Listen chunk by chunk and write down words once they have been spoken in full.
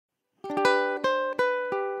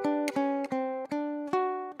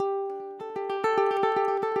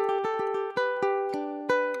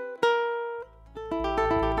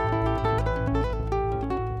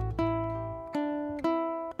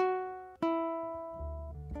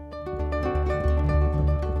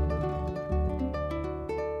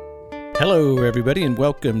Hello, everybody, and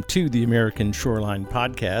welcome to the American Shoreline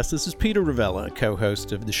Podcast. This is Peter Ravella,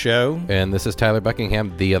 co-host of the show. And this is Tyler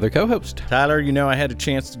Buckingham, the other co-host. Tyler, you know, I had a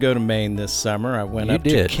chance to go to Maine this summer. I went up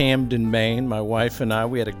to Camden, Maine. My wife and I,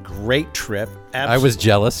 we had a great trip. I was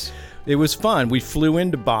jealous. It was fun. We flew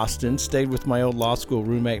into Boston, stayed with my old law school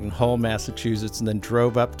roommate in Hull, Massachusetts, and then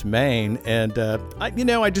drove up to Maine. And,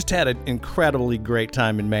 I just had an incredibly great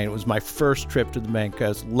time in Maine. It was my first trip to the Maine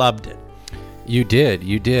coast. Loved it. You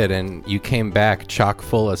did, and you came back chock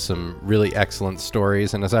full of some really excellent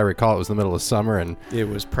stories. And as I recall, it was the middle of summer, and it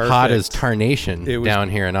was perfect. Hot as tarnation down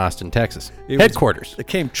here in Austin, Texas. Headquarters. It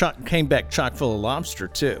came back chock full of lobster,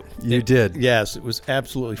 too. You did. Yes, it was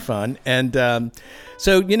absolutely fun. And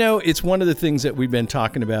so, it's one of the things that we've been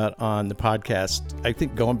talking about on the podcast, I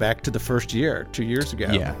think going back to the first year, 2 years ago.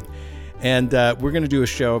 Yeah. And we're going to do a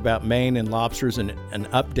show about Maine and lobsters and an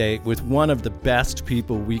update with one of the best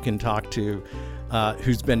people we can talk to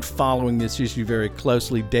who's been following this issue very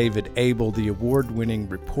closely, David Abel, the award-winning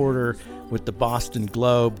reporter with the Boston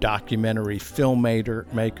Globe, documentary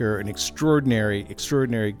filmmaker, an extraordinary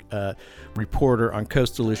reporter on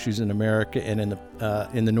coastal issues in America and in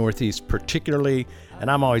the Northeast particularly.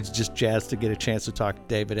 And I'm always just jazzed to get a chance to talk to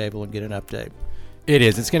David Abel and get an update. It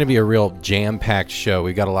is. It's going to be a real jam-packed show.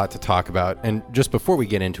 We've got a lot to talk about. And just before we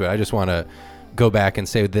get into it, I just want to go back and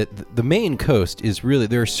say that the Maine coast is really,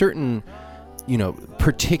 there are certain,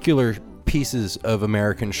 particular pieces of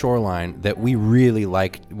American shoreline that we really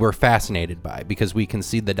like, we're fascinated by because we can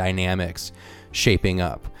see the dynamics shaping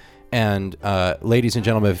up. And ladies and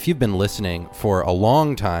gentlemen, if you've been listening for a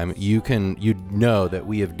long time, you know that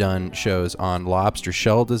we have done shows on lobster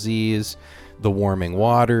shell disease, the warming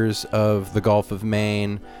waters of the Gulf of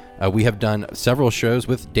Maine. We have done several shows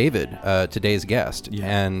with David, today's guest. Yeah.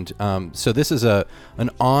 And so this is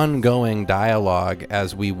an ongoing dialogue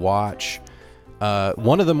as we watch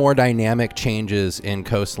one of the more dynamic changes in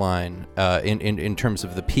coastline in terms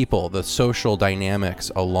of the people, the social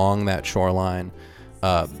dynamics along that shoreline,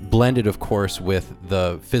 blended, of course, with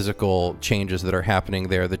the physical changes that are happening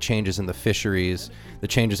there, the changes in the fisheries, the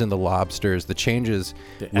changes in the lobsters, the changes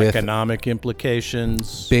with economic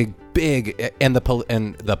implications, big, and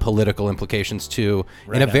the political implications too.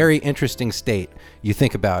 Right in a very interesting state. You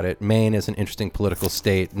think about it, Maine is an interesting political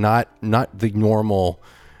state, not the normal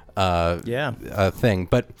thing,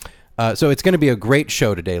 but. So it's going to be a great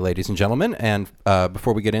show today, ladies and gentlemen. And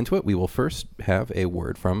before we get into it, we will first have a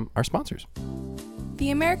word from our sponsors. The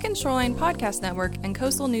American Shoreline Podcast Network and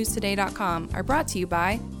CoastalNewsToday.com are brought to you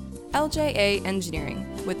by LJA Engineering.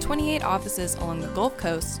 With 28 offices along the Gulf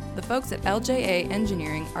Coast, the folks at LJA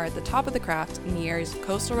Engineering are at the top of the craft in the areas of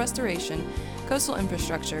coastal restoration, coastal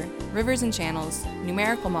infrastructure, rivers and channels,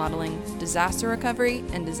 numerical modeling, disaster recovery,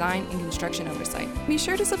 and design and construction oversight. Be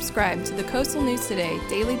sure to subscribe to the Coastal News Today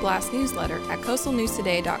Daily Blast newsletter at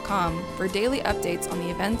CoastalNewsToday.com for daily updates on the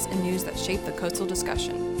events and news that shape the coastal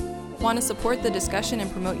discussion. Want to support the discussion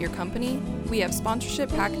and promote your company? We have sponsorship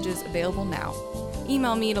packages available now.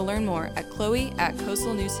 Email me to learn more at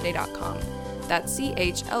chloe@coastalnewstoday.com. That's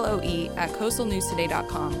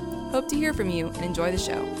CHLOE@coastalnewstoday.com. Hope to hear from you and enjoy the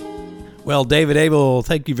show. Well, David Abel,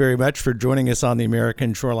 thank you very much for joining us on the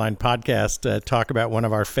American Shoreline Podcast to talk about one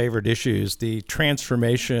of our favorite issues, the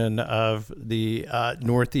transformation of the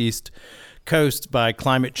Northeast coast by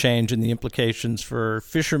climate change and the implications for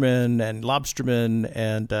fishermen and lobstermen,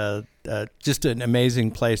 and just an amazing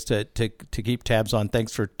place to keep tabs on.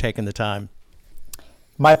 Thanks for taking the time.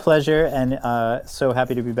 My pleasure, and so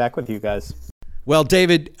happy to be back with you guys. Well,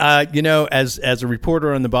 David, as a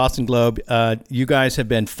reporter on the Boston Globe, you guys have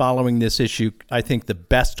been following this issue. I think the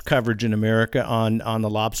best coverage in America on the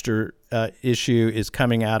lobster issue is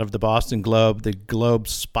coming out of the Boston Globe, the Globe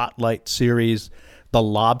Spotlight series. The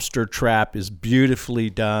Lobster Trap is beautifully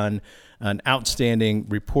done. An outstanding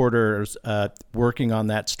reporter working on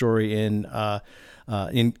that story in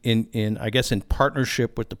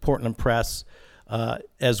partnership with the Portland Press.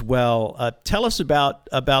 As well. Tell us about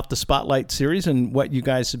the Spotlight series and what you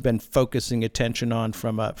guys have been focusing attention on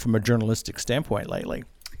from a journalistic standpoint lately.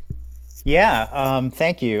 Yeah,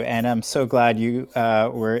 thank you, and I'm so glad you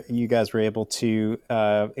guys were able to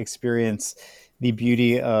experience the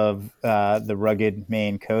beauty of the rugged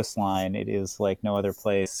Maine coastline. It is like no other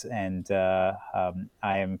place, and I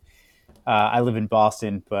live in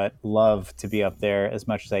Boston, but love to be up there as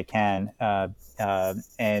much as I can,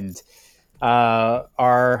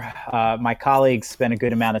 my colleagues spent a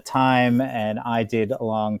good amount of time, and I did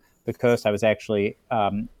along the coast. I was actually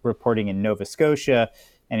reporting in Nova Scotia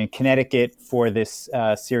and in Connecticut for this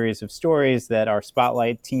series of stories that our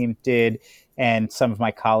Spotlight team did. And some of my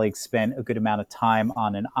colleagues spent a good amount of time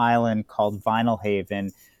on an island called Vinyl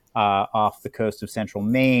Haven, off the coast of central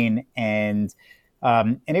Maine. And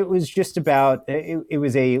it was just about, it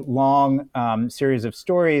was a long series of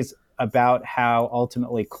stories about how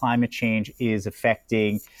ultimately climate change is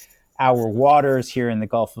affecting our waters here in the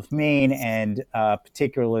Gulf of Maine, and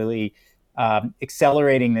particularly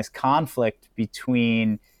accelerating this conflict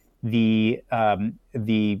between the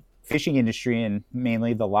fishing industry, and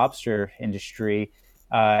mainly the lobster industry,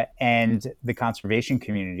 and the conservation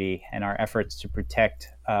community, and our efforts to protect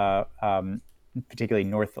particularly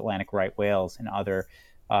North Atlantic right whales and other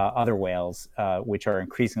whales, which are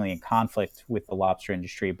increasingly in conflict with the lobster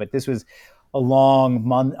industry. But this was a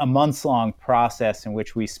months-long process in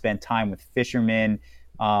which we spent time with fishermen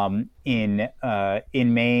in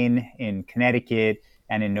Maine, in Connecticut,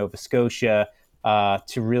 and in Nova Scotia,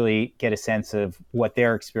 to really get a sense of what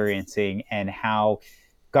they're experiencing and how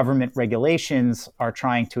government regulations are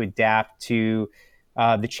trying to adapt to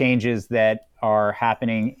the changes that are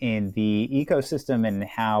happening in the ecosystem, and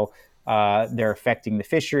how they're affecting the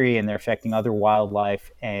fishery and they're affecting other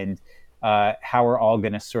wildlife, and how we're all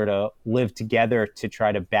going to sort of live together to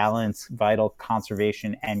try to balance vital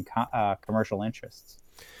conservation and commercial interests.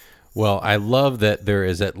 Well, I love that there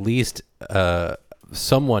is at least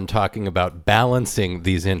someone talking about balancing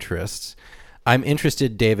these interests. I'm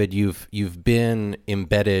interested, David, you've been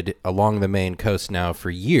embedded along the Maine coast now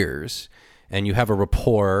for years, and you have a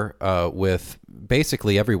rapport with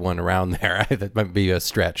basically everyone around there. That might be a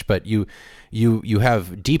stretch, but you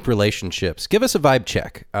have deep relationships. Give us a vibe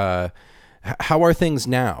check. How are things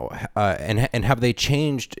now, and have they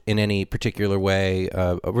changed in any particular way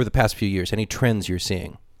over the past few years? Any trends you're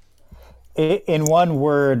seeing? In one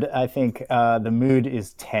word, I think the mood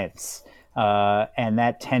is tense. And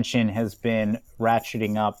that tension has been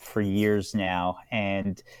ratcheting up for years now.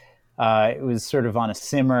 And it was sort of on a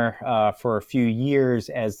simmer for a few years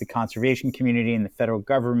as the conservation community and the federal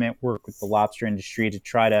government worked with the lobster industry to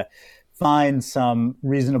try to find some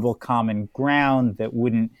reasonable common ground that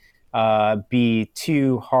wouldn't be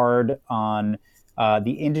too hard on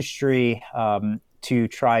the industry, to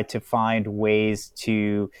try to find ways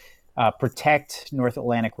to protect North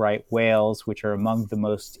Atlantic right whales, which are among the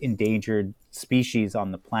most endangered species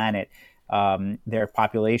on the planet. Their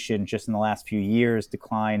population just in the last few years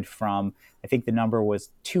declined from, I think the number was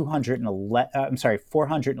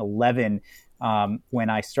 411 when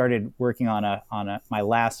I started working on my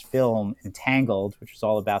last film, Entangled, which was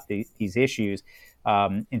all about these issues.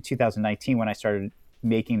 In 2019, when I started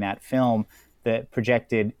making that film, the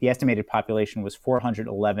estimated population was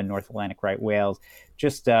 411 North Atlantic right whales.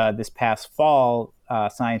 Just this past fall,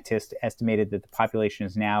 scientists estimated that the population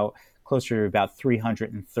is now closer to about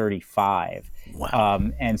 335.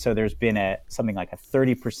 Wow. And so there's been something like a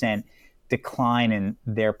 30% decline in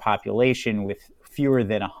their population, with fewer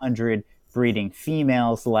than 100 breeding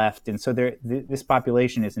females left. And so this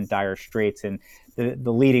population is in dire straits. And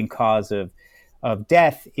the leading cause of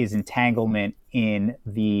death is entanglement in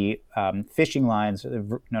the fishing lines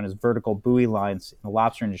known as vertical buoy lines in the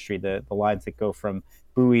lobster industry, the lines that go from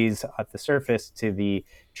buoys at the surface to the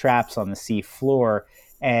traps on the sea floor.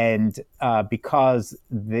 And because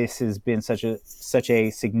this has been such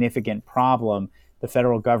a significant problem, the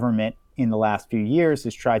federal government in the last few years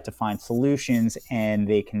has tried to find solutions, and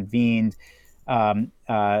they convened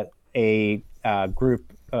a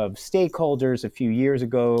group of stakeholders a few years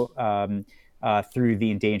ago through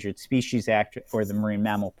the Endangered Species Act or the Marine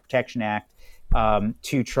Mammal Protection Act,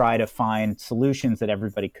 to try to find solutions that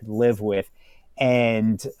everybody could live with.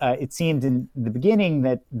 And it seemed in the beginning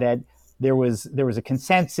that there was a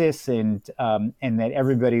consensus, and that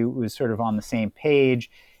everybody was sort of on the same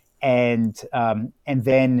page, and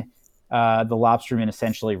then the lobstermen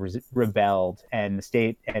essentially rebelled, and the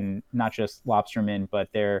state, and not just lobstermen,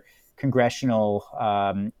 but their congressional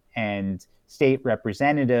and state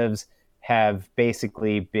representatives have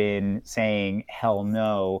basically been saying hell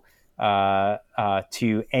no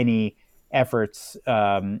to any efforts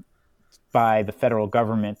by the federal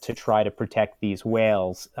government to try to protect these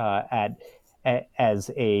whales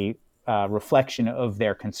as a reflection of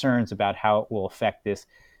their concerns about how it will affect this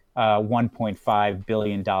 $1.5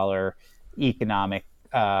 billion economic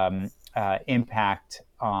impact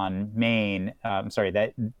on Maine.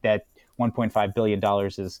 That $1.5 billion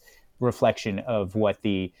is reflection of what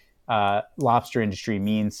the lobster industry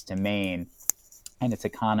means to Maine and its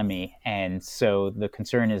economy. And so the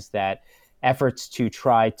concern is that efforts to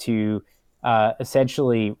try to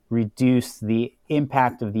essentially reduce the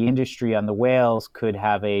impact of the industry on the whales could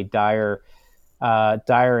have a dire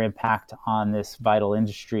impact on this vital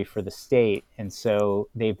industry for the state. And so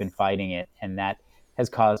they've been fighting it. And that has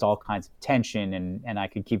caused all kinds of tension, and I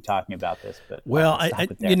could keep talking about this, but well, I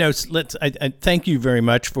thank you very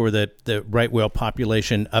much for the right whale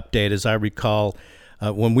population update. As I recall,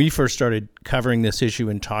 when we first started covering this issue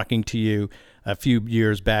and talking to you a few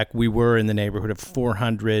years back, we were in the neighborhood of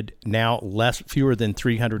 400. Now fewer than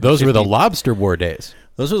 300. Those were the lobster war days.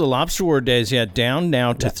 Those were the lobster war days. Yeah, down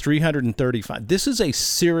now to 335. This is a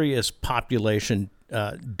serious population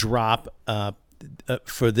drop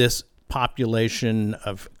for this population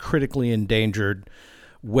of critically endangered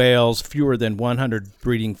whales, fewer than 100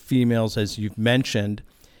 breeding females, as you've mentioned.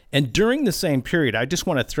 And during the same period, I just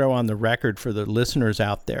want to throw on the record for the listeners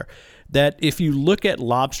out there that if you look at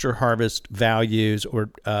lobster harvest values or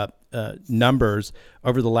numbers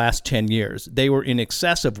over the last 10 years, they were in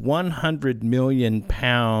excess of 100 million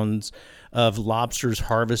pounds of lobsters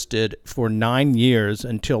harvested for 9 years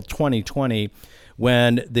until 2020,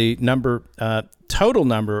 when the total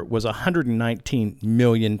number was 119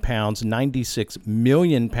 million pounds, 96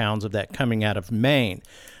 million pounds of that coming out of Maine.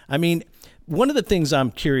 I mean, one of the things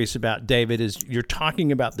I'm curious about, David, is you're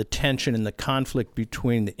talking about the tension and the conflict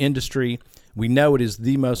between the industry. We know it is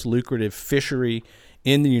the most lucrative fishery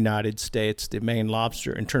in the United States, the Maine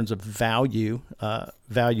lobster, in terms of valuation.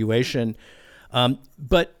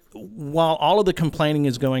 But while all of the complaining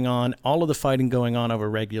is going on, all of the fighting going on over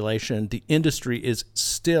regulation, the industry is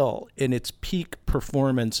still in its peak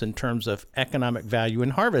performance in terms of economic value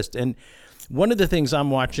and harvest. And one of the things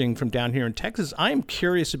I'm watching from down here in Texas, I am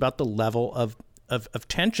curious about the level of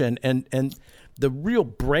tension and the real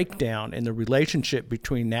breakdown in the relationship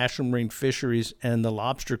between National Marine Fisheries and the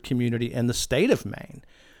lobster community and the state of Maine.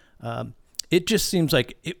 It just seems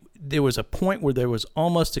like there was a point where there was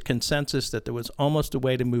almost a consensus that there was almost a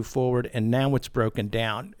way to move forward, and now it's broken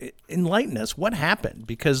down. Enlighten us. What happened?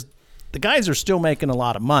 Because the guys are still making a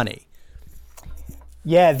lot of money.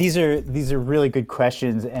 Yeah, these are really good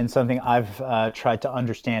questions, and something I've tried to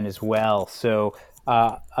understand as well. So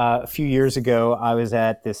a few years ago, I was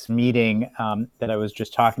at this meeting that I was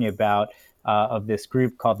just talking about of this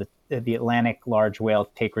group called the Atlantic Large Whale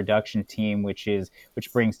Take Reduction Team, which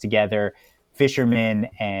brings together fishermen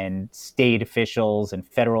and state officials and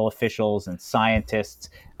federal officials and scientists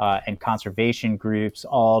and conservation groups,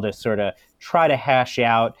 all to sort of try to hash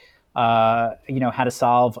out how to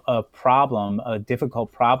solve a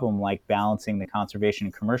difficult problem like balancing the conservation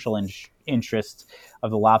and commercial interests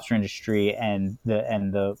of the lobster industry and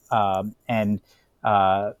the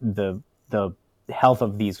health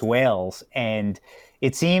of these whales. And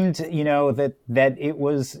it seemed, that it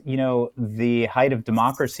was, the height of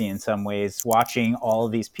democracy in some ways, watching all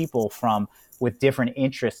of these people with different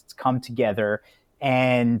interests come together.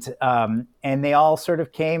 And they all sort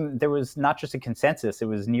of came, there was not just a consensus, it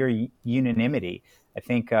was near unanimity. I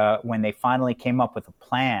think when they finally came up with a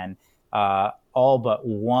plan, all but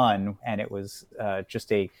one, and it was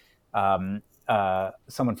just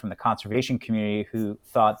someone from the conservation community who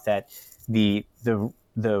thought that the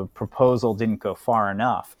proposal didn't go far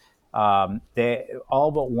enough.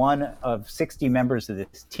 All but one of 60 members of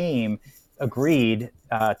this team agreed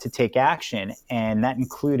to take action, and that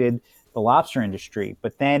included the lobster industry.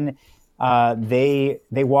 But then they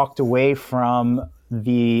walked away from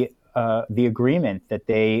the agreement that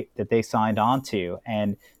they signed on to,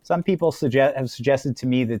 and some people have suggested to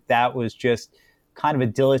me that was just kind of a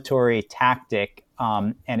dilatory tactic,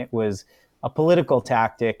 and it was a political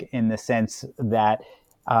tactic in the sense that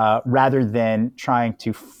rather than trying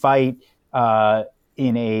to fight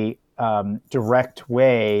in a direct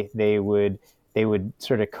way, they would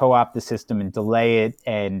sort of co-opt the system and delay it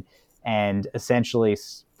and essentially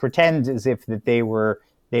pretend as if that they were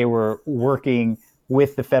working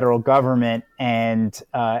with the federal government and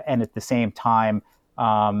at the same time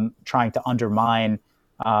trying to undermine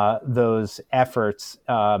those efforts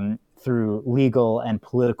through legal and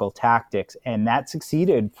political tactics. And that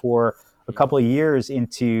succeeded for a couple of years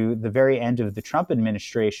into the very end of the Trump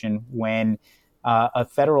administration, when a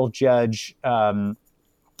federal judge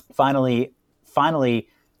finally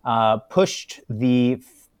pushed the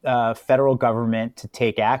federal government to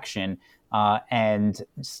take action and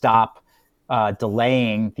stop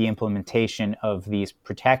delaying the implementation of these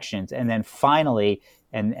protections. And then finally,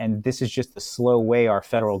 and this is just the slow way our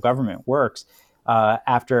federal government works,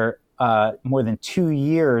 after more than 2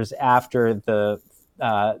 years after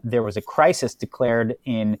there was a crisis declared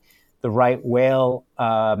in the right whale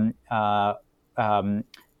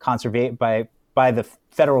conservation by the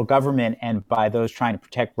federal government and by those trying to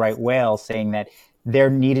protect right whales, saying that there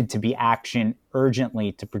needed to be action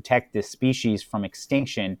urgently to protect this species from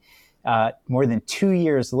extinction. More than 2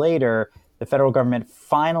 years later, the federal government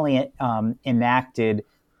finally enacted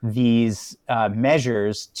these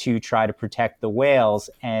measures to try to protect the whales.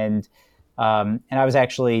 And I was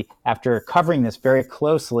actually, after covering this very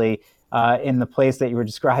closely, in the place that you were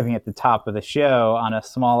describing at the top of the show, on a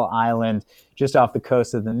small island just off the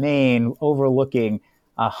coast of the Maine, overlooking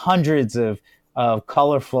hundreds of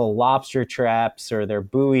colorful lobster traps or their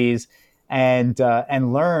buoys, and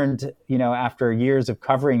learned, after years of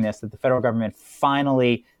covering this, that the federal government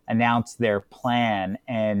finally announced their plan.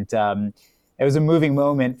 And it was a moving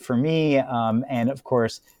moment for me, and of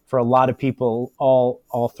course for a lot of people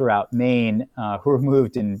all throughout Maine who were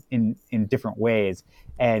moved in different ways.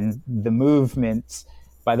 And the movements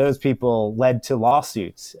by those people led to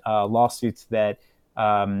lawsuits that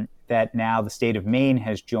now the state of Maine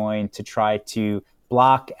has joined to try to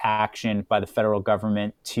block action by the federal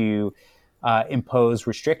government to impose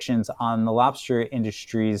restrictions on the lobster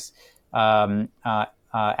industry's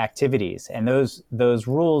activities. And those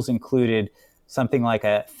rules included something like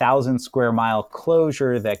 1,000 square mile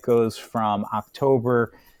closure that goes from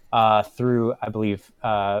October through, I believe,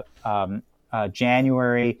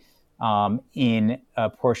 January, in a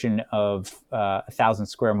portion of 1,000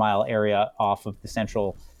 square mile area off of the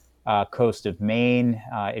central coast of Maine.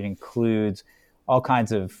 It includes all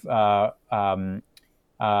kinds of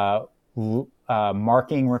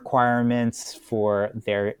marking requirements for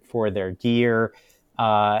their gear,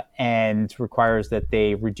 and requires that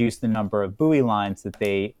they reduce the number of buoy lines that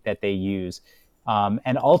they use.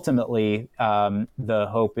 And ultimately, the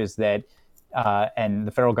hope is that, and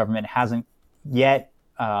the federal government hasn't yet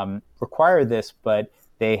required this, but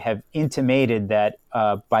they have intimated that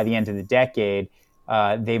by the end of the decade,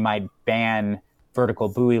 they might ban vertical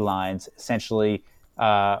buoy lines, essentially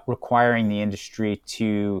requiring the industry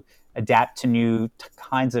to adapt to new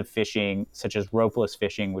kinds of fishing, such as ropeless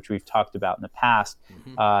fishing, which we've talked about in the past,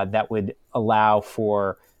 that would allow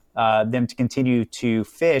for them to continue to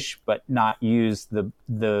fish, but not use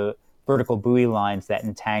the vertical buoy lines that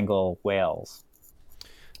entangle whales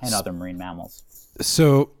and other marine mammals.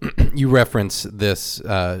 So you reference this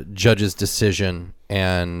judge's decision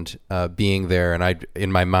and being there, and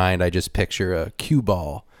in my mind, I just picture a cue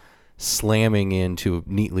ball slamming into a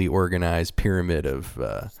neatly organized pyramid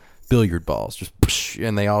of billiard balls, just push,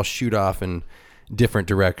 and they all shoot off in different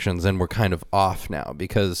directions, and we're kind of off now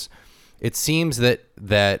because it seems that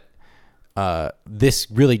this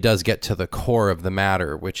really does get to the core of the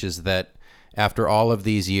matter, which is that after all of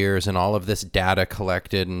these years and all of this data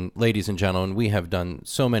collected, and ladies and gentlemen, we have done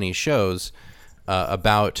so many shows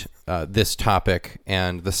about this topic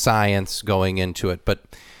and the science going into it, but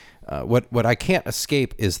what I can't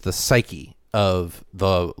escape is the psyche of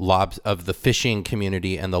the fishing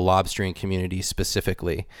community and the lobstering community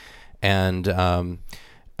specifically. And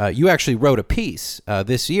you actually wrote a piece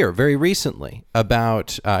this year, very recently,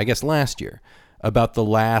 about I guess last year, about the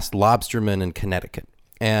last lobsterman in Connecticut.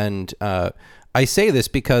 And I say this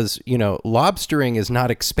because, lobstering is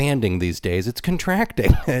not expanding these days. It's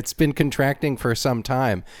contracting. It's been contracting for some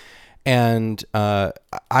time. And I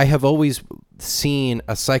have always seen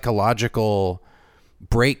a psychological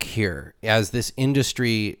break here as this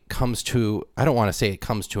industry comes to, I don't want to say it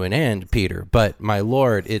comes to an end, Peter, but my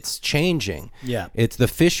Lord, it's changing. Yeah. The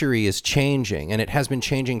fishery is changing, and it has been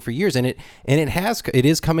changing for years, and it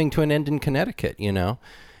is coming to an end in Connecticut,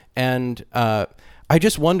 And I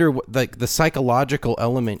just wonder, the psychological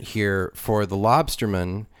element here for the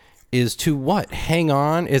lobsterman is to what? Hang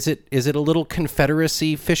on? Is it a little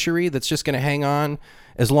Confederacy fishery that's just going to hang on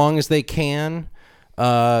as long as they can?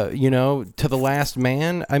 To the last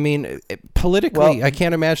man. I mean, politically, I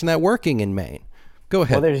can't imagine that working in Maine. Go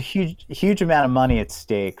ahead. Well, there's a huge amount of money at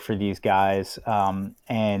stake for these guys,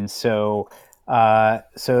 and so they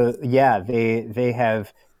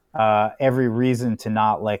have every reason to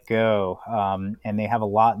not let go, and they have a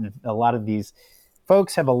lot of these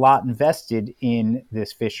folks have a lot invested in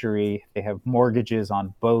this fishery. They have mortgages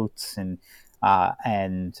on boats and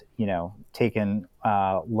taken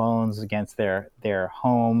loans against their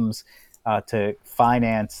homes to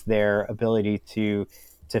finance their ability to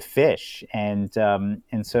fish, and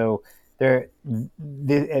so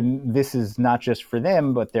this is not just for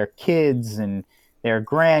them, but their kids and their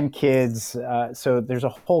grandkids. So there's a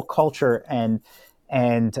whole culture, and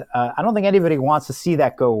I don't think anybody wants to see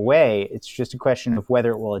that go away. It's just a question of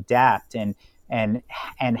whether it will adapt and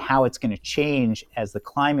how it's going to change as the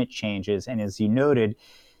climate changes. And as you noted,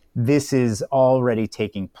 this is already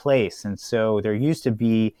taking place. And so there used to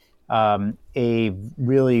be a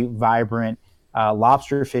really vibrant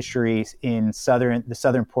lobster fisheries in the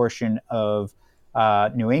southern portion of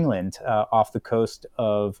New England, off the coast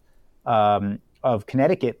of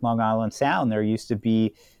Connecticut, Long Island Sound. There used to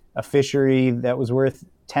be a fishery that was worth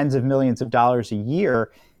tens of millions of dollars a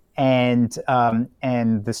year. And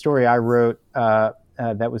the story I wrote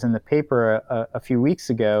that was in the paper a few weeks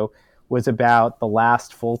ago was about the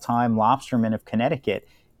last full-time lobsterman of Connecticut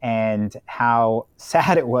and how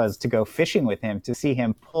sad it was to go fishing with him, to see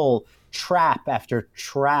him pull trap after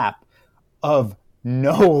trap of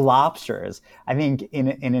no lobsters. I think in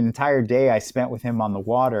an entire day I spent with him on the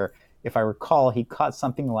water, if I recall, he caught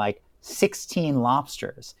something like 16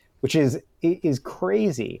 lobsters, which is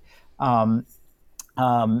crazy. And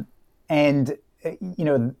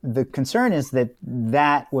the concern is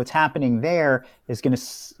that what's happening there is going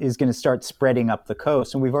to start spreading up the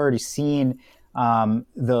coast, and we've already seen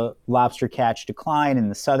the lobster catch decline in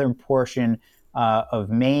the southern portion of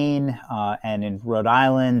Maine and in Rhode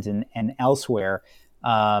Island and elsewhere.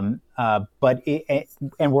 And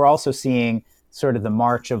we're also seeing sort of the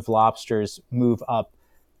march of lobsters move up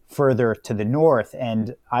further to the north.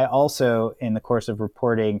 And I also, in the course of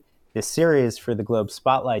reporting this series for the Globe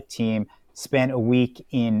Spotlight team, spent a week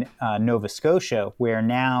in Nova Scotia, where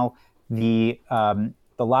now the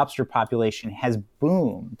lobster population has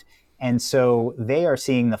boomed. And so they are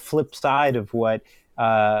seeing the flip side of what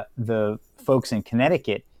the folks in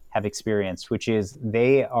Connecticut have experienced, which is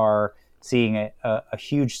they are seeing a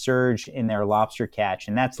huge surge in their lobster catch.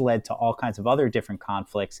 And that's led to all kinds of other different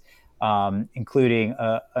conflicts, including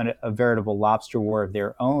a veritable lobster war of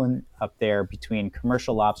their own up there between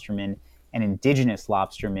commercial lobstermen and indigenous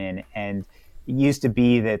lobstermen. And it used to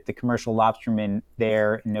be that the commercial lobstermen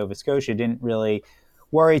there in Nova Scotia didn't really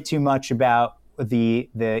worry too much about the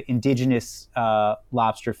indigenous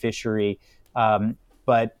lobster fishery.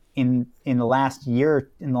 But in the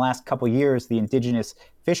last couple of years, the indigenous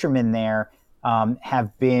fishermen there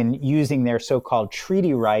have been using their so-called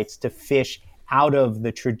treaty rights to fish out of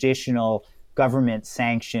the traditional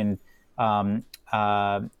government-sanctioned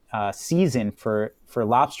season for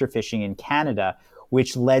lobster fishing in Canada,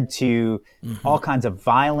 which led to all kinds of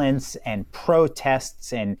violence and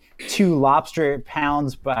protests, and 2 lobster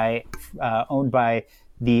pounds owned by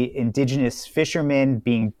the indigenous fishermen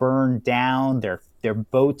being burned down, their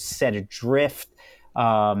boats set adrift,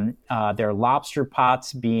 their lobster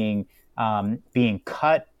pots being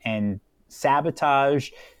cut and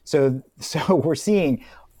sabotaged. So we're seeing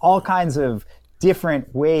all kinds of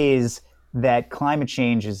different ways that climate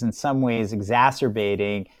change is in some ways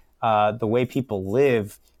exacerbating the way people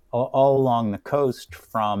live all along the coast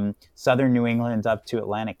from southern New England up to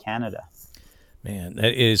Atlantic Canada. Man,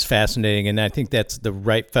 that is fascinating. And I think that's the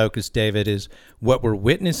right focus, David, is what we're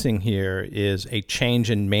witnessing here is a change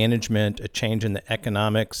in management, a change in the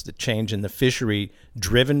economics, the change in the fishery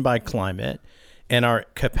driven by climate, and our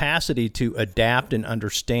capacity to adapt and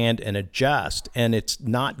understand and adjust. And it's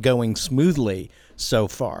not going smoothly so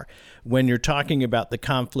far. When you're talking about the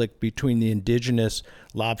conflict between the indigenous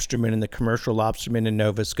lobstermen and the commercial lobstermen in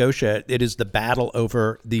Nova Scotia, it is the battle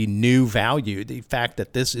over the new value, the fact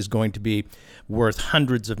that this is going to be worth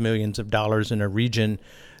hundreds of millions of dollars in a region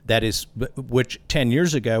that is, which 10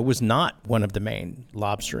 years ago was not one of the main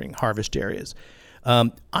lobstering harvest areas.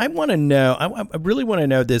 I want to know, I really want to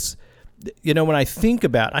know this, when I think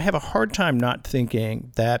about, I have a hard time not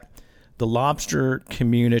thinking that the lobster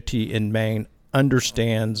community in Maine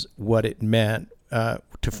understands what it meant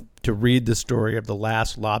to read the story of the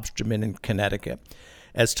last lobsterman in Connecticut.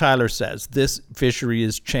 As Tyler says, this fishery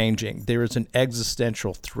is changing. There is an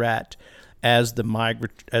existential threat as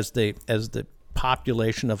the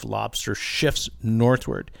population of lobster shifts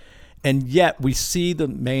northward. And yet we see the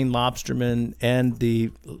Maine lobstermen and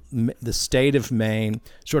the state of Maine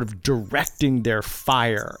sort of directing their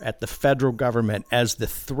fire at the federal government as the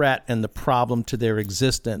threat and the problem to their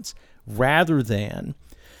existence, rather than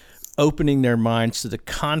opening their minds to the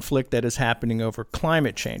conflict that is happening over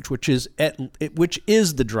climate change, which is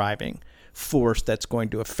the driving force that's going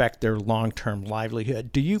to affect their long-term livelihood.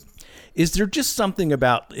 Is there just something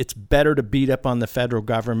about it's better to beat up on the federal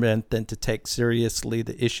government than to take seriously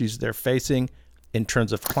the issues they're facing in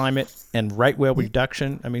terms of climate and right whale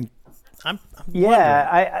reduction? I mean, I'm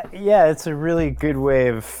it's a really good way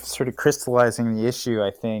of sort of crystallizing the issue,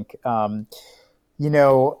 I think.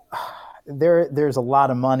 There's a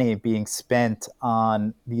lot of money being spent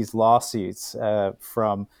on these lawsuits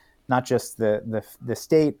from not just the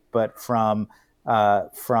state, but from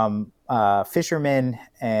fishermen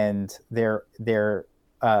and their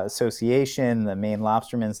association, the Maine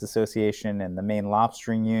Lobstermen's Association and the Maine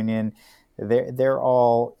Lobstering Union. They're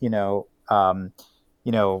all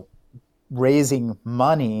raising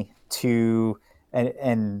money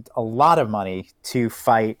and a lot of money to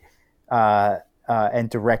fight and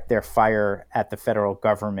direct their fire at the federal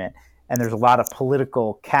government. and there's a lot of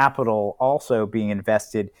political capital also being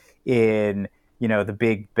invested in, the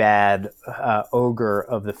big bad ogre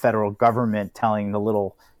of the federal government telling the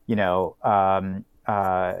little,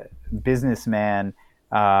 businessman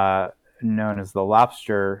known as the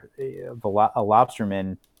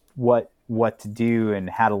lobsterman, what to do and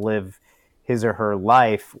how to live his or her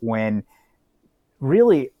life, when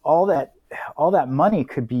really all that money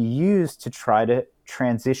could be used to try to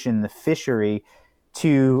transition the fishery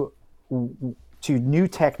to new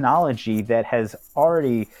technology that has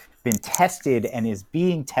already been tested and is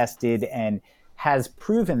being tested and has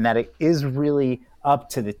proven that it is really up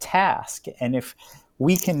to the task. And if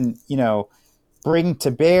we can, bring to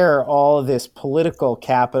bear all of this political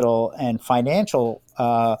capital and financial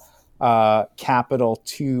capital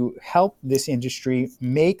to help this industry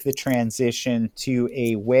make the transition to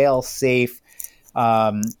a whale-safe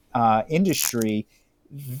industry,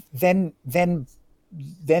 then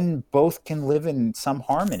both can live in some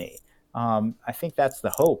harmony. I think that's the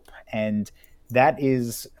hope, and that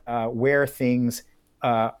is where things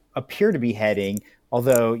appear to be heading.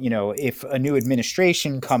 Although, if a new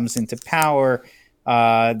administration comes into power,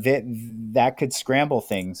 that could scramble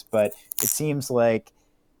things. But it seems like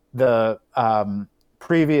the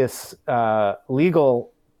previous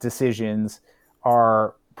legal decisions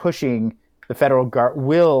are pushing the federal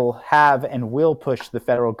will push the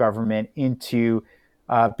federal government into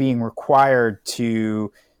being required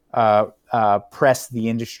to press the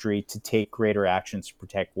industry to take greater actions to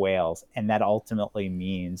protect whales, and that ultimately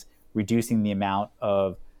means reducing the amount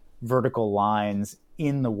of vertical lines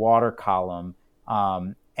in the water column,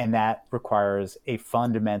 and that requires a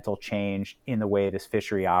fundamental change in the way this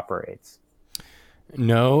fishery operates.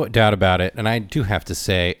 No doubt about it. And I do have to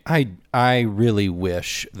say, I really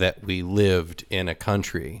wish that we lived in a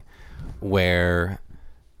country where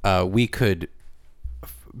we could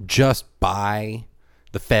just buy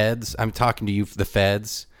the feds. I'm talking to you, the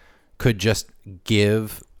feds could just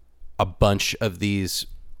give a bunch of these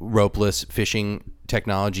ropeless fishing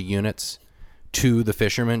technology units to the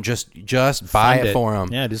fishermen. Just buy it for them.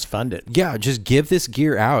 Yeah, just fund it. Yeah, just give this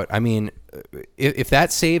gear out. I mean, if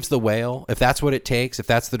that saves the whale, if that's what it takes, if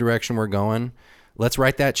that's the direction we're going, let's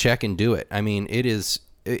write that check and do it. I mean, it is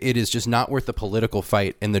just not worth the political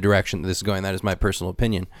fight in the direction that this is going. That is my personal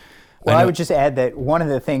opinion. Well, I would just add that one of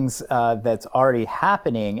the things that's already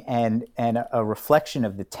happening and a reflection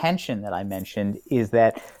of the tension that I mentioned is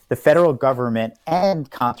that the federal government and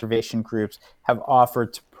conservation groups have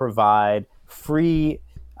offered to provide free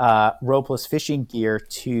ropeless fishing gear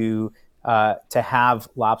to have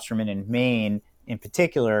lobstermen in Maine, in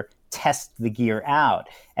particular, test the gear out.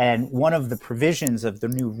 And one of the provisions of the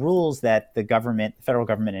new rules that the federal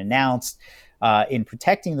government announced in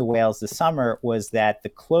protecting the whales this summer was that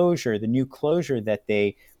the new closure that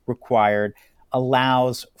they required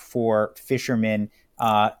allows for fishermen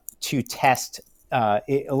to test.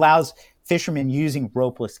 It allows fishermen using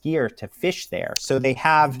ropeless gear to fish there. So they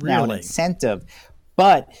have now an incentive.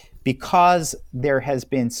 But because there has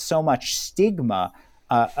been so much stigma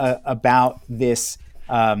about this,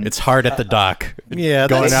 it's hard at the dock. Yeah,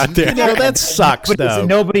 going out there. That sucks, though.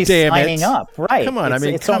 Nobody's signing up, right? Come on,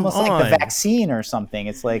 it's almost like the vaccine or something.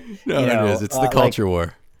 It's like it is. It's the culture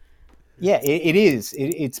war. Yeah, it is.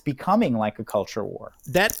 It's becoming like a culture war.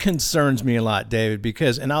 That concerns me a lot, David,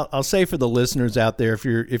 because, and I'll say for the listeners out there,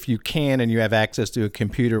 if you can and you have access to a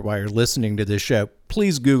computer while you're listening to this show,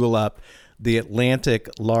 please Google up the Atlantic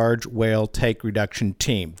Large Whale Take Reduction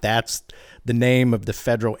Team. That's the name of the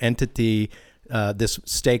federal entity, this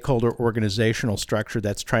stakeholder organizational structure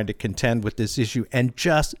that's trying to contend with this issue. And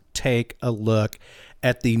just take a look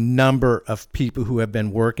at the number of people who have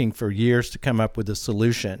been working for years to come up with a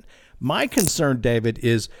solution. My concern, David,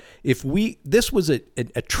 is this was a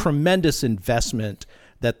tremendous investment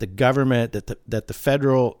that the government, that the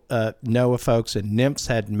federal NOAA folks and NMFS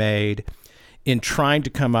had made in trying to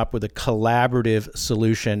come up with a collaborative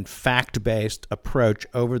solution, fact-based approach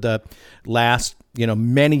over the last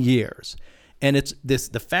many years. And it's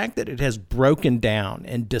the fact that it has broken down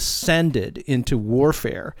and descended into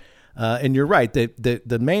warfare. And you're right.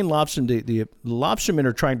 The Maine lobstermen, the lobstermen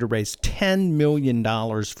are trying to raise $10 million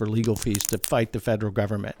for legal fees to fight the federal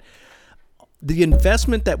government. The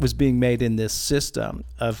investment that was being made in this system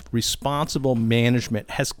of responsible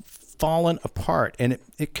management has fallen apart, and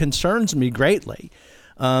it concerns me greatly.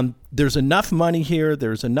 There's enough money here.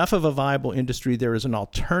 There's enough of a viable industry. There is an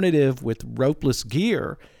alternative with ropeless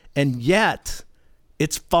gear, and yet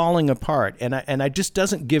it's falling apart. And I just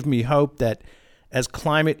doesn't give me hope that as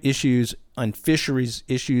climate issues and fisheries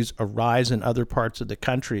issues arise in other parts of the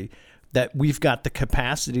country, that we've got the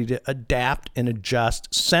capacity to adapt and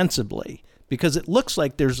adjust sensibly, because it looks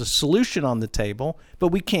like there's a solution on the table, but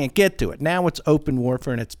we can't get to it. Now it's open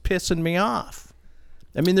warfare, and it's pissing me off.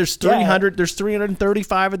 I mean, there's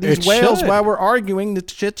 335 of these whales while we're arguing that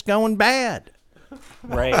shit's going bad.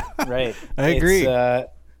 Right. I agree.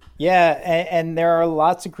 And there are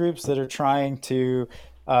lots of groups that are trying to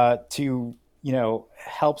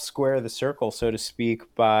help square the circle, so to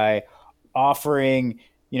speak, by offering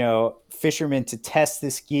fishermen to test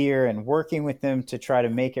this gear and working with them to try to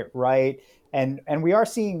make it right. And we are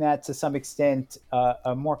seeing that to some extent,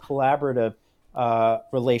 a more collaborative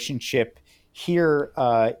relationship here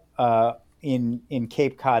in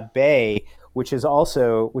Cape Cod Bay, which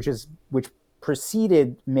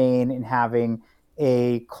preceded Maine in having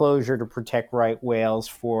a closure to protect right whales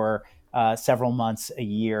for several months a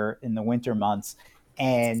year in the winter months.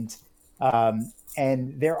 And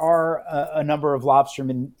there are a number of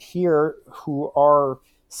lobstermen here who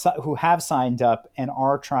have signed up and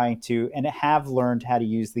are trying to, and have learned how to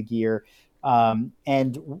use the gear. And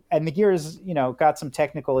the gear has, got some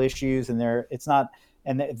technical issues, and there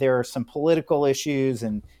are some political issues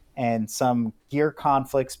and some gear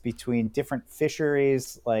conflicts between different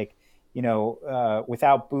fisheries. Like,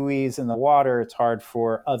 without buoys in the water, it's hard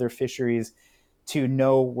for other fisheries to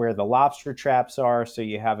know where the lobster traps are. So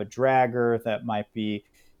you have a dragger that might be,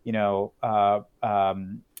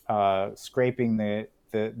 scraping the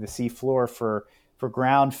sea floor for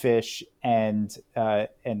ground fish, and they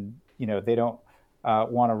don't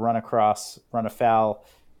want to run afoul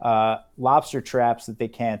lobster traps that they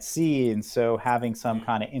can't see. And so having some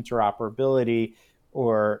kind of interoperability,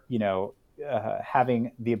 or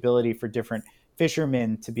having the ability for different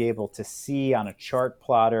fishermen to be able to see on a chart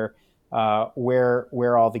plotter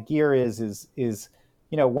where all the gear is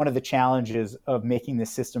one of the challenges of making the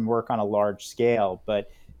system work on a large scale.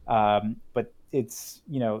 But it's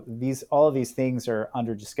all of these things are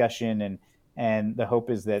under discussion, and the hope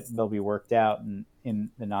is that they'll be worked out in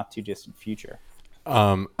the not too distant future.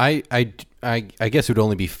 I guess it would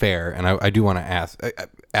only be fair, and I do want to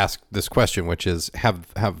ask this question, which is, have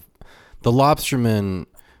the lobstermen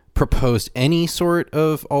proposed any sort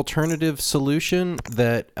of alternative solution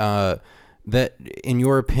that in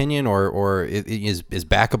your opinion or is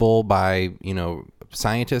backable by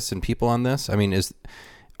scientists and people on this? I mean,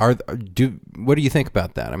 what do you think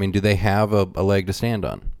about that? I mean, do they have a leg to stand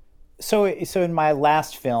on? So in my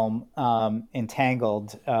last film,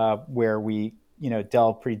 Entangled, where we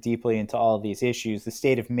delve pretty deeply into all of these issues, the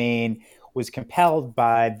state of Maine was compelled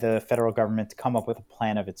by the federal government to come up with a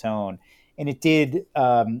plan of its own, and it did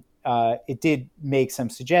make some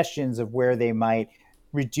suggestions of where they might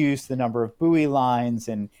reduce the number of buoy lines,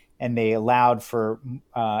 and they allowed for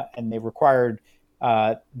and they required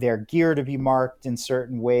their gear to be marked in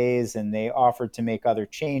certain ways, and they offered to make other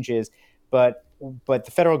changes, but the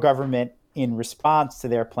federal government, in response to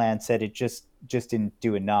their plan, said it just didn't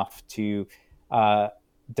do enough to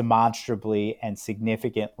demonstrably and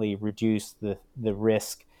significantly reduce the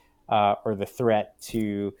risk or the threat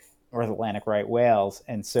to North Atlantic right whales.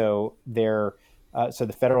 And so the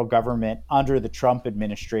federal government under the Trump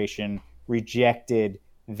administration rejected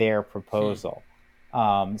their proposal,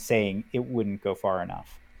 saying it wouldn't go far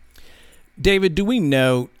enough. David, do we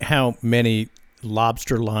know how many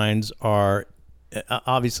lobster lines are?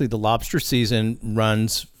 Obviously, the lobster season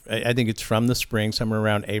runs, I think it's from the spring, somewhere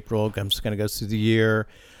around April. I'm just going to go through the year.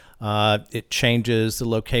 It changes the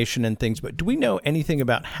location and things. But do we know anything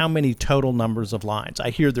about how many total numbers of lines? I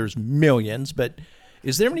hear there's millions, but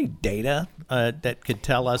is there any data that could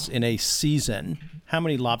tell us in a season how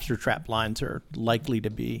many lobster trap lines are likely to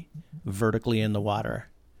be vertically in the water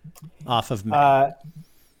off of Maine?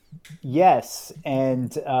 Yes,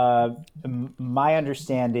 and my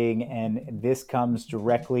understanding, and this comes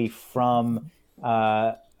directly from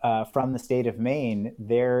the state of Maine,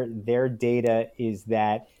 their data is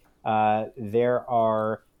that there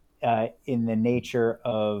are in the nature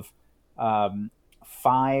of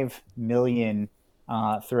 5 million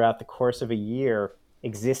throughout the course of a year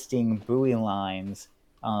existing buoy lines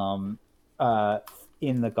in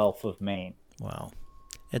the Gulf of Maine. Wow.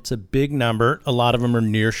 It's a big number. A lot of them are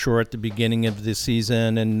near shore at the beginning of the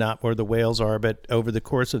season and not where the whales are, but over the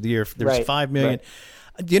course of the year, there's 5 million.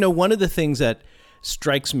 Right. One of the things that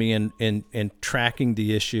strikes me in tracking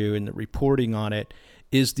the issue and the reporting on it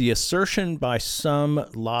is the assertion by some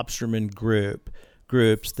lobsterman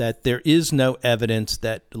groups that there is no evidence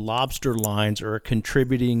that lobster lines are a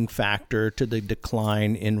contributing factor to the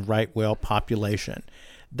decline in right whale population.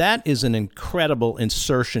 That is an incredible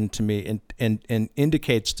insertion to me and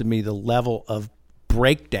indicates to me the level of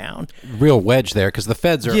breakdown. Real wedge there, because the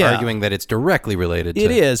feds are arguing that it's directly related to...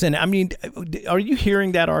 It is. And I mean, are you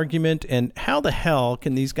hearing that argument? And how the hell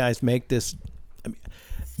can these guys make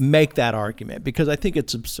that argument? Because I think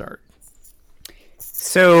it's absurd.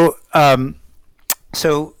 So,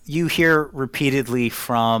 so you hear repeatedly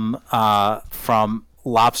from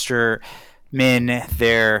lobstermen,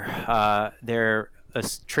 their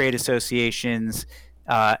trade associations,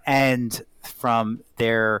 and from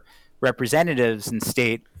their representatives in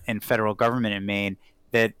state and federal government in Maine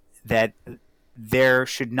that there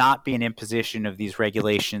should not be an imposition of these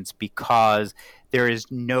regulations because there is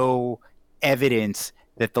no evidence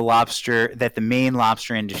that the Maine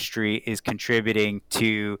lobster industry is contributing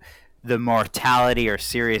to the mortality or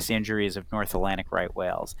serious injuries of North Atlantic right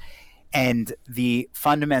whales. And the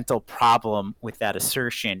fundamental problem with that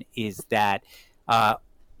assertion is that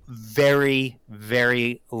very,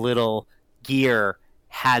 very little gear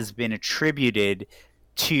has been attributed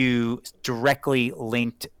to directly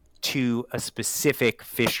linked to a specific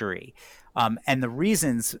fishery. And the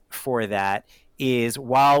reasons for that is,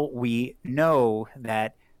 while we know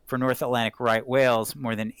that for North Atlantic right whales,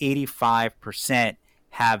 more than 85%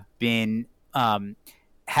 have been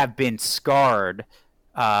scarred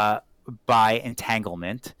by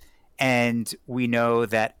entanglement, and we know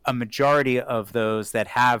that a majority of those that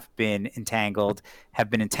have been entangled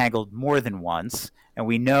more than once, and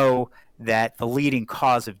we know that the leading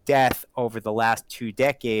cause of death over the last 2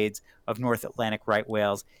 decades of North Atlantic right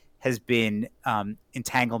whales has been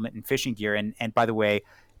entanglement in fishing gear. And by the way,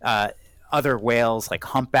 other whales like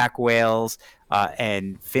humpback whales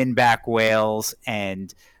and finback whales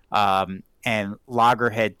and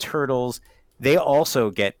loggerhead turtles, they also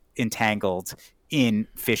get entangled in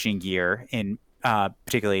fishing gear, in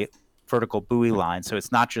particularly vertical buoy lines. So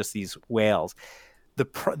it's not just these whales.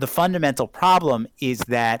 The fundamental problem is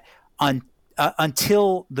that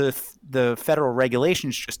until the federal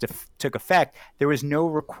regulations just took effect, there was no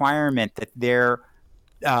requirement that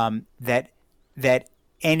that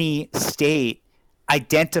any state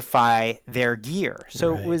identify their gear.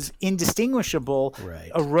 So It was indistinguishable.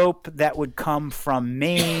 A rope that would come from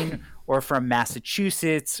Maine or from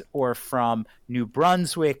Massachusetts or from New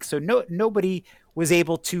Brunswick. So nobody was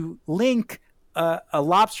able to link a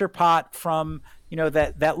lobster pot from,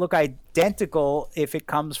 that look identical if it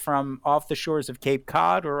comes from off the shores of Cape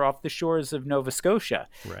Cod or off the shores of Nova Scotia.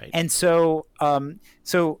 And so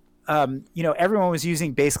everyone was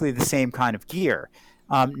using basically the same kind of gear.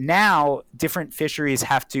 Now different fisheries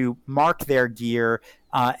have to mark their gear,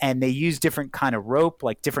 and they use different kind of rope,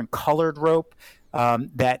 like different colored rope,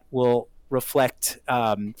 that will reflect,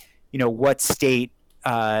 what state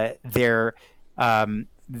the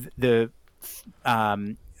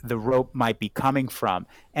rope might be coming from.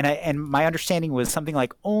 And my understanding was something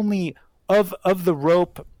like only of the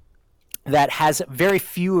rope that has very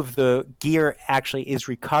few of the gear actually is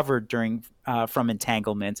recovered from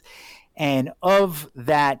entanglements. And of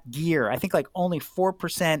that gear, I think like only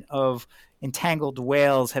 4% of entangled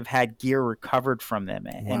whales have had gear recovered from them.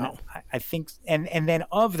 And wow. I think, and then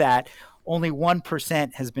of that, only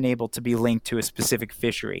 1% has been able to be linked to a specific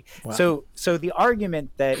fishery. Wow. So the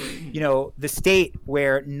argument that, the state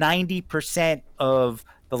where 90% of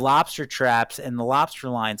the lobster traps and the lobster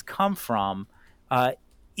lines come from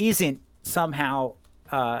isn't somehow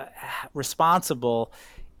responsible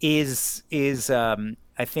is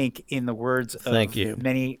I think, in the words of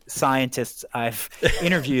many scientists I've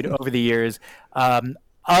interviewed over the years,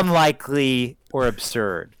 unlikely or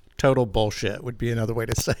absurd. Total bullshit would be another way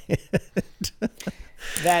to say it.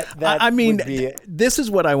 That this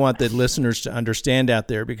is what I want the listeners to understand out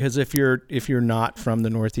there, because if you're not from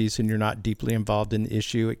the Northeast and you're not deeply involved in the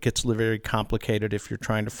issue, it gets very complicated if you're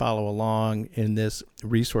trying to follow along in this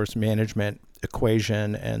resource management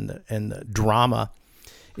equation and the drama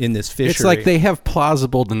in this fishery. It's like they have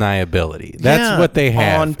plausible deniability. That's what they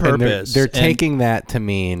have on purpose. They're taking that to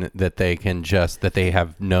mean that they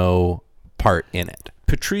have no part in it.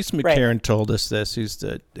 Patrice McCarron told us this. He's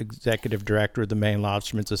the executive director of the Maine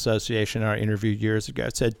Lobstermen's Association. In our interview years ago,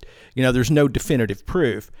 said, there's no definitive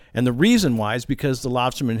proof. And the reason why is because the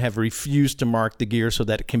lobstermen have refused to mark the gear so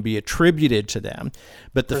that it can be attributed to them.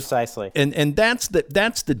 But precisely. And that's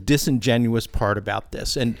the disingenuous part about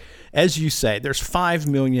this. And as you say, there's 5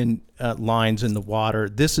 million lines in the water.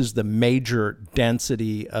 This is the major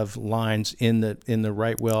density of lines in the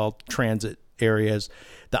right whale transit areas.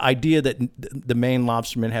 The idea that the Maine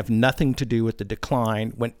lobstermen have nothing to do with the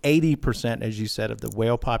decline, when 80%, as you said, of the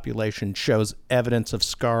whale population shows evidence of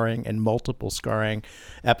scarring and multiple scarring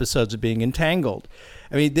episodes of being entangled.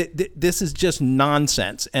 I mean, this is just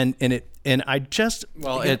nonsense, and And I just,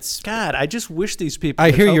 I just wish these people.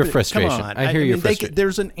 I hear your come frustration. on. I hear your frustration.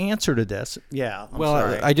 There's an answer to this. Yeah. I'm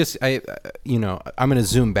sorry. I'm going to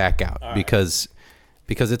zoom back out because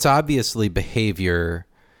it's obviously behavior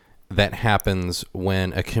that happens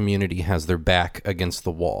when a community has their back against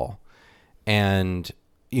the wall. And,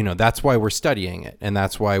 that's why we're studying it. And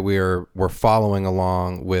that's why we're following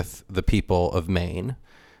along with the people of Maine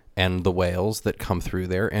and the whales that come through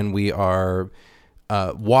there. And we are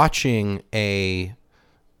watching a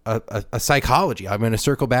psychology. I'm going to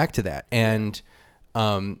circle back to that. And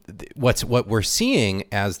what we're seeing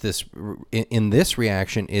as this in this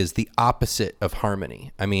reaction is the opposite of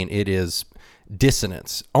harmony. I mean, it is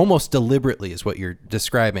dissonance, almost deliberately, is what you're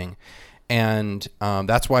describing. And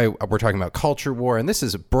that's why we're talking about culture war. And this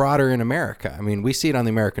is broader in America. I mean, we see it on the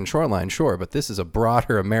American shoreline, sure, but this is a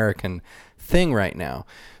broader American thing right now.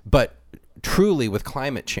 But truly, with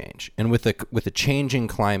climate change and with a changing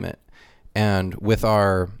climate and with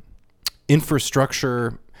our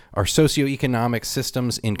infrastructure, our socioeconomic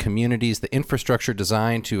systems in communities, the infrastructure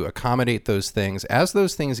designed to accommodate those things, as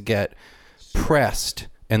those things get pressed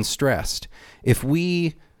and stressed, if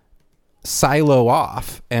we silo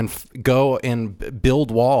off and go and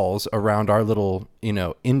build walls around our little,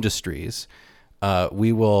 industries,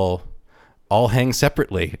 we will all hang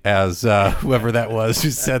separately, as whoever that was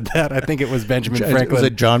who said that. I think it was Benjamin Franklin. Was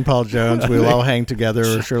it John Paul Jones? We will all hang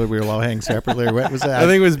together, or surely we will all hang separately. Or what was that? I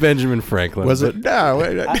think it was Benjamin Franklin. Was it? No.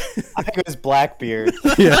 I think it was Blackbeard.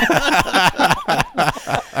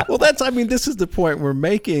 Well, this is the point we're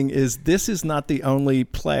making, is this is not the only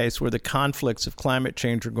place where the conflicts of climate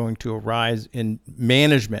change are going to arise in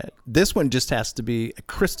management. This one just has to be a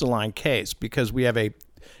crystalline case, because we have a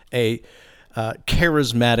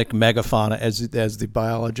charismatic megafauna, as the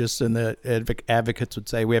biologists and the advocates would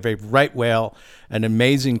say. We have a right whale, an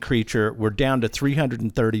amazing creature. We're down to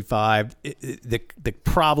 335. The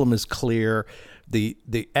problem is clear. The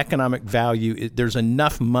economic value, there's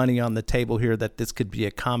enough money on the table here that this could be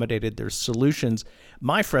accommodated. There's solutions.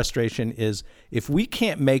 My frustration is, if we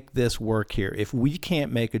can't make this work here, if we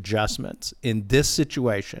can't make adjustments in this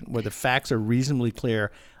situation where the facts are reasonably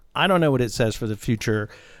clear, I don't know what it says for the future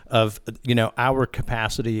of our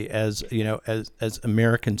capacity as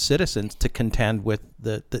American citizens to contend with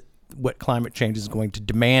what climate change is going to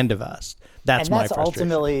demand of us. That's my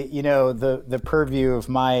frustration. Ultimately, the purview of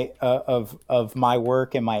my of my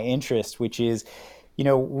work and my interest, which is,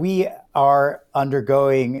 we are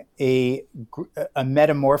undergoing a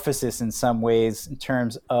metamorphosis in some ways in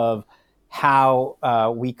terms of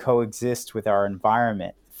how we coexist with our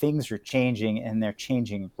environment. Things are changing, and they're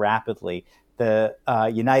changing rapidly. The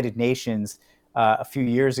United Nations a few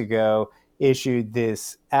years ago issued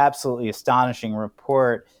this absolutely astonishing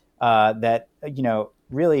report that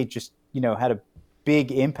really just had a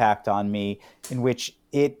big impact on me, in which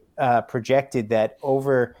it projected that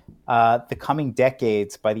over the coming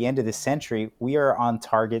decades, by the end of the century, we are on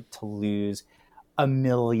target to lose 1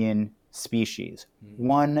 million species.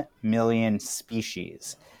 1 million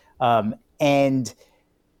species. And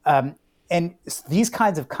these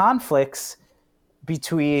kinds of conflicts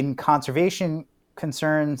between conservation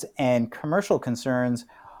concerns and commercial concerns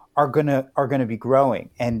are gonna be growing.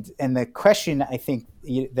 And the question, I think,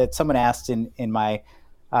 that someone asked in my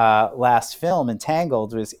last film,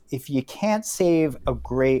 Entangled, was, if you can't save a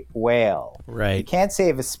great whale, right, you can't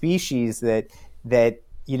save a species that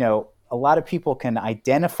a lot of people can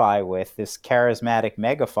identify with, this charismatic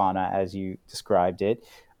megafauna, as you described it,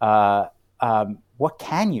 what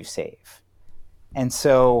can you save? And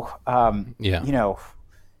so,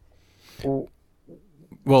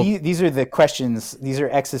 these are the questions, these are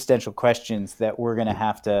existential questions that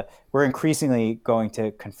we're increasingly going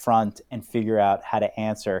to confront and figure out how to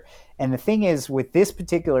answer. And the thing is, with this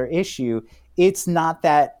particular issue, it's not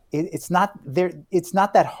that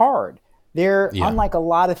hard. Unlike a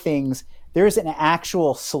lot of things, there's an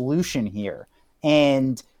actual solution here.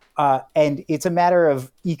 And it's a matter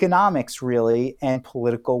of economics, really, and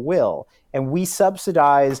political will. And we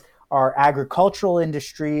subsidize our agricultural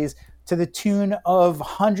industries to the tune of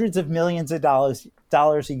hundreds of millions of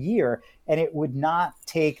dollars a year. And it would not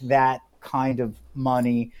take that kind of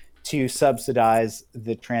money to subsidize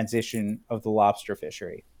the transition of the lobster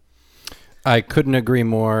fishery. I couldn't agree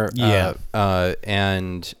more. Yeah. But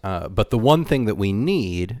the one thing that we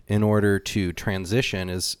need in order to transition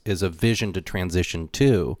is a vision to transition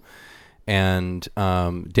to. And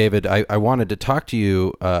David, I wanted to talk to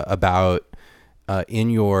you about in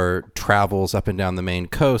your travels up and down the Maine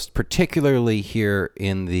coast, particularly here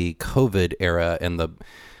in the COVID era and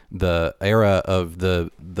the era of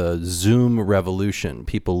the Zoom revolution,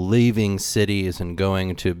 people leaving cities and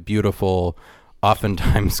going to beautiful,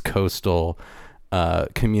 oftentimes coastal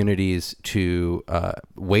communities to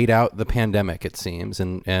wait out the pandemic, it seems,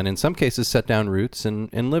 and in some cases set down roots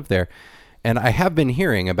and live there. And I have been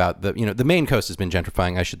hearing about the Maine coast has been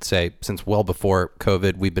gentrifying, I should say, since well before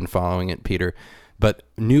COVID. We've been following it, Peter. But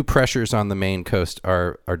new pressures on the Maine coast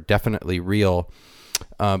are definitely real.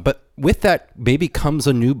 But with that maybe comes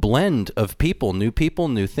a new blend of people, new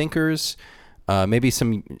thinkers, maybe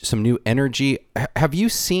some new energy. Have you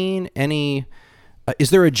seen any? Is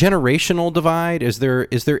there a generational divide? Is there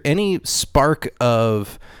any spark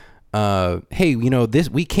of hey, this,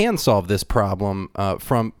 we can solve this problem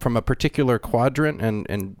from a particular quadrant,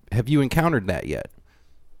 and have you encountered that yet?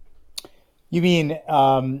 You mean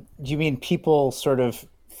do you mean people sort of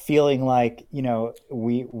feeling like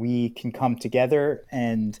we can come together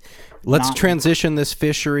and let's transition this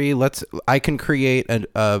fishery? I can create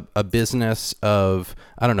a business of,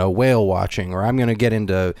 I don't know, whale watching, or I'm going to get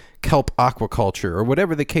into kelp aquaculture, or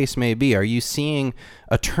whatever the case may be. Are you seeing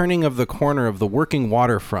a turning of the corner of the working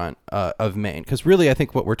waterfront of Maine? Because really, I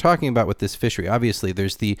think what we're talking about with this fishery, obviously,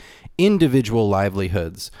 there's the individual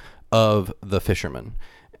livelihoods of the fishermen.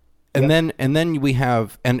 And then we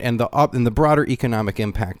have and the broader economic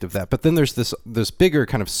impact of that. But then there's this bigger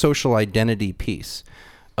kind of social identity piece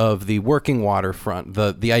of the working waterfront,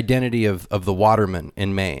 the identity of the waterman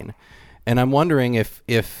in Maine. And I'm wondering if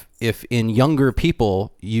in younger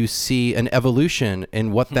people you see an evolution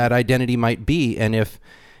in what that identity might be, and if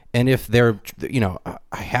they're,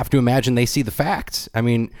 I have to imagine they see the facts. I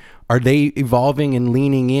mean, are they evolving and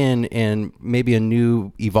leaning in maybe a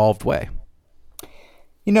new evolved way?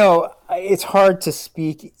 It's hard to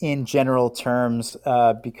speak in general terms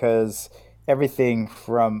because everything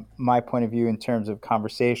from my point of view in terms of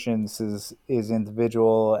conversations is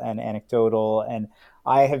individual and anecdotal. And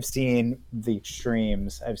I have seen the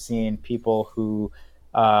extremes. I've seen people who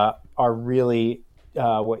are really,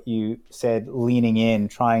 what you said, leaning in,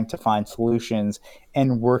 trying to find solutions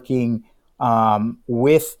and working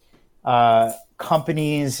with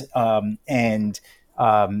companies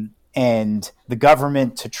and the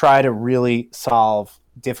government to try to really solve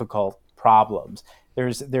difficult problems.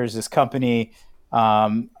 There's this company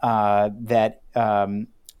that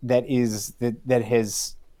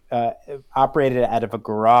has operated out of a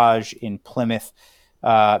garage in Plymouth,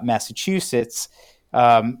 Massachusetts,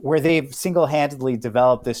 where they've single-handedly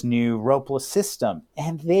developed this new ropeless system.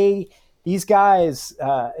 And these guys,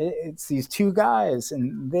 it's these two guys,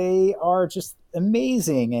 and they are just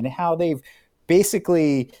amazing in how they've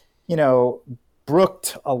basically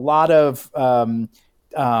brooked a lot of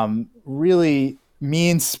really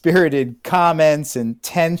mean-spirited comments and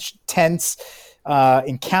tense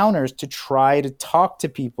encounters to try to talk to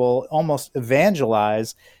people, almost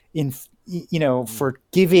evangelize for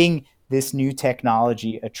giving this new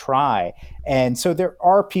technology a try. And so there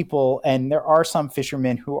are people, and there are some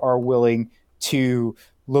fishermen who are willing to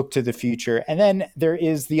look to the future. And then there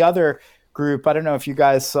is the other group. I don't know if you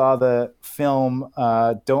guys saw the film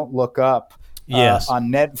Don't Look Up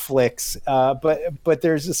on Netflix, but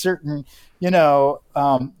there's a certain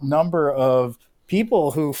number of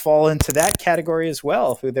people who fall into that category as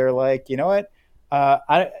well, who they're like, you know what,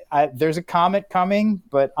 there's a comet coming,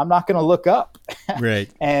 but I'm not going to look up. Right.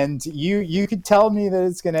 And you could tell me that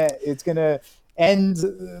it's gonna end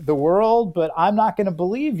the world, but I'm not going to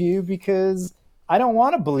believe you because I don't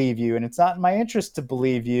want to believe you, and it's not in my interest to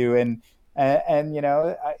believe you. And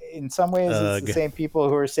in some ways, it's the same people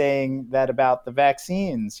who are saying that about the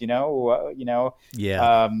vaccines. And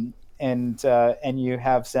you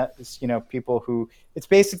have people who, it's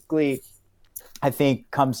basically, I think,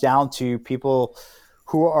 comes down to people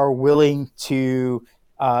who are willing to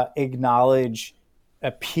acknowledge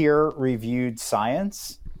a peer-reviewed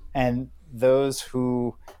science, and those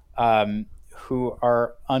who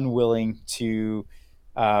are unwilling to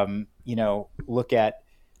look at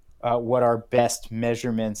what our best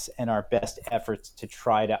measurements and our best efforts to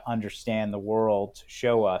try to understand the world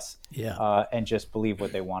show us, and just believe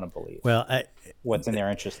what they want to believe. Well, what's in their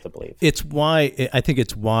interest to believe. It's why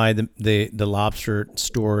the lobster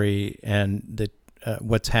story and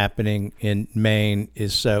what's happening in Maine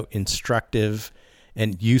is so instructive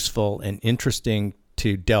and useful and interesting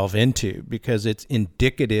to delve into, because it's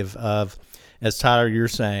indicative of, as Tyler, you're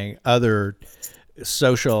saying, other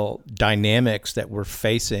social dynamics that we're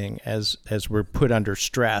facing as we're put under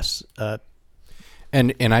stress.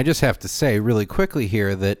 And I just have to say really quickly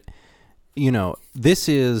here that, this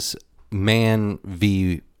is man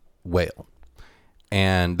v. whale.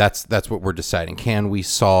 And that's what we're deciding. Can we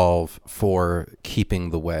solve for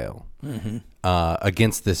keeping the whale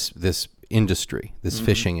against this industry, this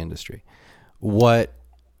fishing industry? What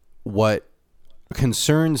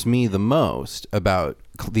concerns me the most about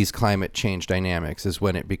these climate change dynamics is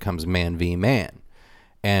when it becomes man v man,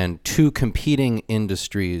 and two competing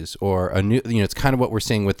industries, or a new, it's kind of what we're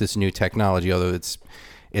seeing with this new technology, although it's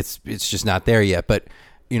just not there yet. But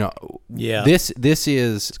this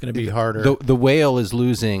is, it's going to be harder. The whale is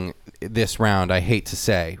losing this round. I hate to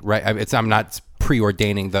say, right? I'm not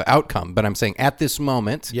preordaining the outcome, but I'm saying at this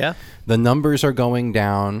moment, the numbers are going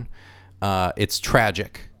down. It's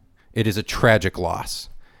tragic. It is a tragic loss,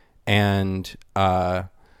 and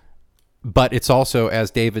but it's also,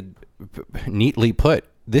 as David neatly put,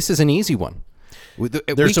 this is an easy one.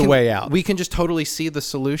 There's a way out. We can just totally see the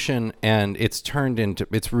solution, and it's gotten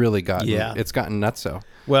nutso.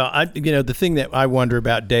 Well, the thing that I wonder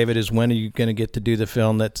about, David, is when are you going to get to do the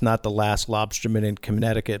film that's not The Last Lobsterman in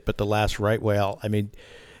Connecticut, but The Last Right Whale? I mean,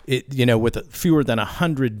 with fewer than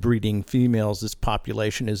 100 breeding females, this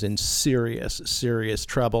population is in serious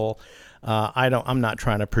trouble. I'm not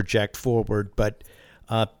trying to project forward, but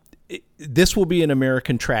this will be an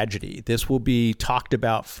American tragedy. This will be talked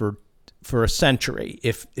about for a century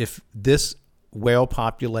if this whale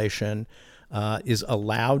population is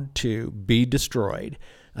allowed to be destroyed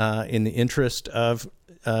in the interest of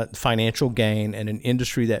financial gain, and an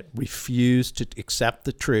industry that refused to accept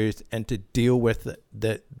the truth and to deal with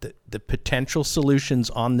the potential solutions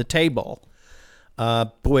on the table.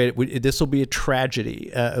 This will be a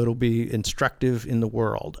tragedy. It'll be instructive in the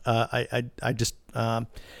world.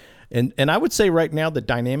 And I would say right now the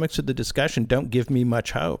dynamics of the discussion don't give me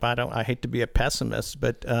much hope. I hate to be a pessimist,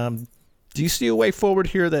 but do you see a way forward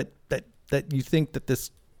here that you think that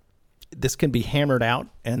this can be hammered out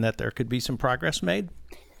and that there could be some progress made?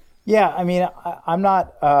 Yeah, I mean, I'm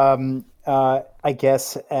not, I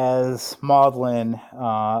guess, as maudlin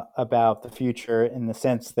about the future, in the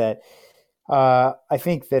sense that I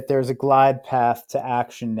think that there's a glide path to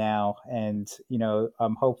action now, and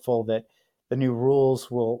I'm hopeful that the new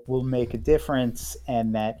rules will make a difference,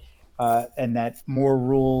 and that more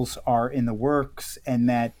rules are in the works, and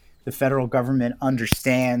that the federal government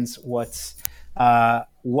understands what's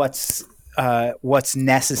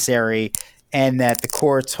necessary, and that the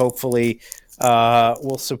courts hopefully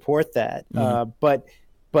will support that. But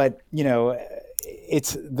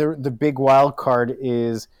it's the big wild card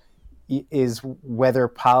is whether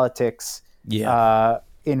politics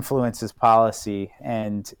influences policy,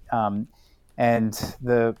 and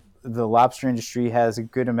the lobster industry has a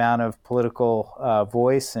good amount of political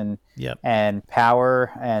voice and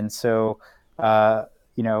power, and so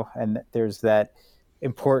and there's that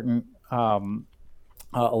important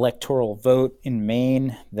electoral vote in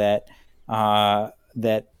Maine that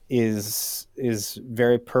is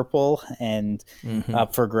very purple and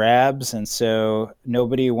up for grabs, and so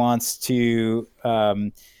nobody wants to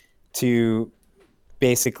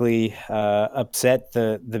basically upset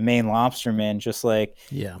the Maine lobstermen, just like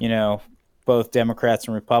both Democrats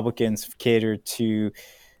and Republicans have catered to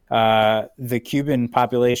the Cuban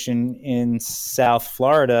population in South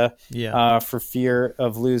Florida for fear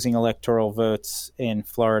of losing electoral votes in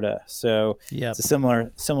Florida. So it's a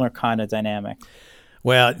similar kind of dynamic.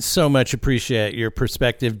 Well, so much appreciate your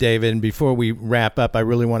perspective, David. And before we wrap up, I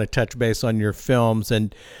really want to touch base on your films.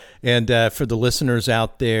 And for the listeners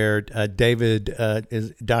out there,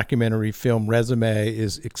 David's documentary film resume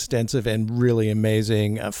is extensive and really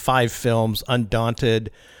amazing. 5 films: Undaunted,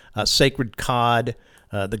 Sacred Cod,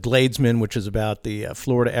 The Gladesman, which is about the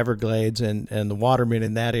Florida Everglades and the watermen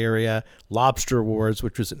in that area, Lobster Wars,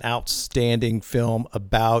 which was an outstanding film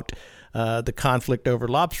about the conflict over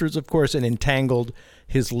lobsters, of course, and Entangled,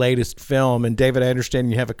 his latest film. And David, I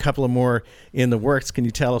understand you have a couple of more in the works. Can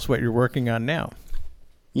you tell us what you're working on now?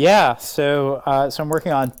 Yeah, so I'm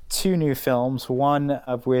working on 2 new films, one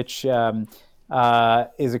of which is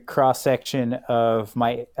a cross-section of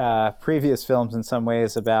my previous films in some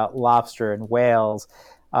ways about lobster and whales.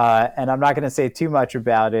 And I'm not going to say too much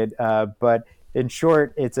about it, but in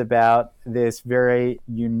short, it's about this very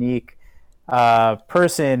unique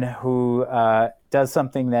person who does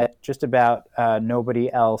something that just about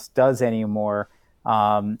nobody else does anymore.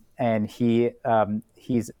 And he's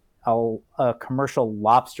a commercial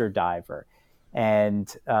lobster diver,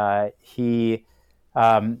 and he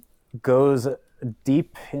goes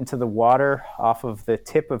deep into the water off of the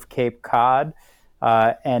tip of Cape Cod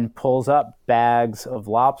and pulls up bags of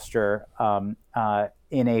lobster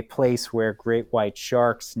in a place where great white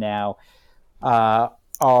sharks now are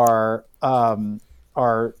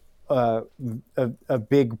a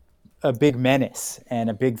big a big menace and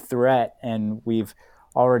a big threat, and we've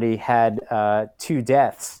already had 2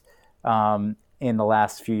 deaths in the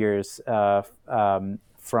last few years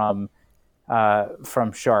from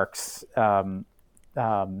sharks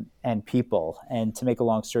and people. And to make a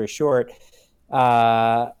long story short,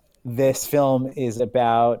 this film is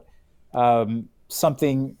about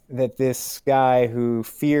something that this guy who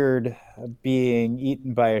feared being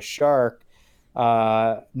eaten by a shark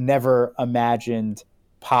never imagined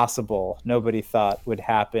possible. Nobody thought would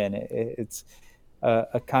happen. It's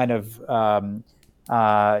a kind of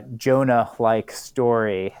Jonah-like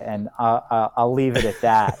story, and I'll leave it at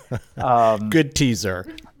that. Good teaser.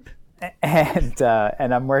 And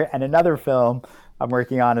another film I'm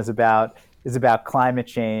working on is about climate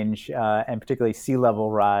change and particularly sea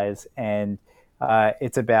level rise, and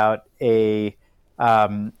it's about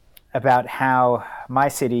how my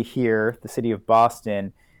city here, the city of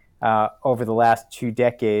Boston, over the last 2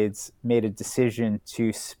 decades, made a decision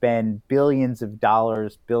to spend billions of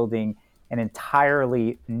dollars building an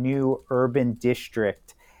entirely new urban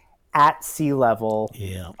district at sea level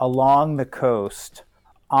along the coast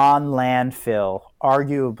on landfill,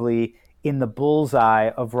 arguably in the bullseye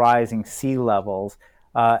of rising sea levels.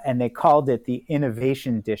 And they called it the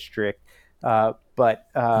Innovation District. But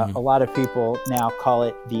a lot of people now call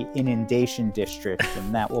it the Inundation District,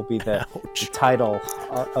 and that will be the title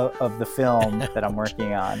of the film that I'm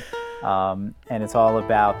working on. And it's all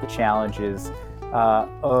about the challenges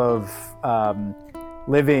of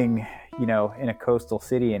living, in a coastal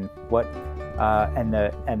city, and what and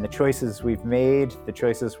the choices we've made, the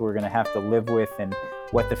choices we're going to have to live with, and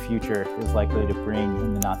what the future is likely to bring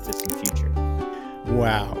in the not distant future.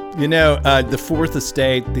 Wow. The Fourth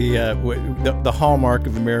Estate, the hallmark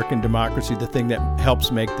of American democracy, the thing that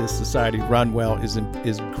helps make this society run well is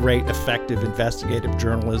great, effective investigative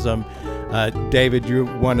journalism. David, you're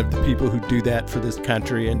one of the people who do that for this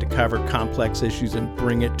country, and to cover complex issues and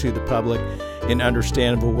bring it to the public in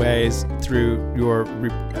understandable ways through your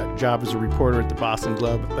job as a reporter at the Boston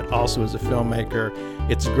Globe, but also as a filmmaker.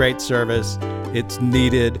 It's a great service. It's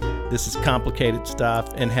needed. This is complicated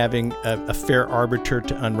stuff, and having a fair arbiter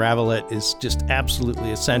to unravel it is just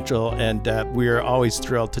absolutely essential. And we are always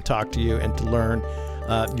thrilled to talk to you and to learn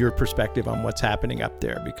your perspective on what's happening up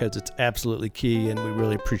there, because it's absolutely key, and we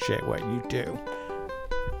really appreciate what you do.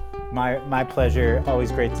 My pleasure.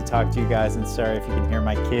 Always great to talk to you guys, and sorry if you can hear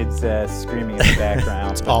my kids screaming in the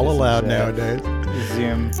background. It's all allowed nowadays.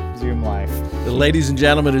 Zoom life. Ladies and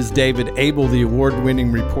gentlemen, it is David Abel, the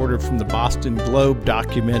award-winning reporter from the Boston Globe,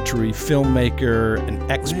 documentary filmmaker, an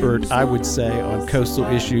expert, I would say, on coastal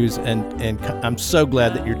issues, and I'm so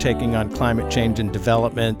glad that you're taking on climate change and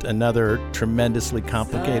development, another tremendously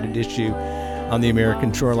complicated issue on the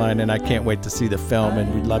American shoreline, and I can't wait to see the film,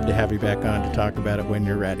 and we'd love to have you back on to talk about it when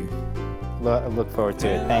you're ready. Look forward to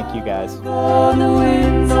it. Thank you, guys. Oh, the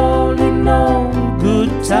winds only know good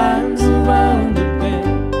times around the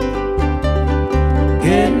bend.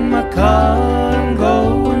 Get in my car.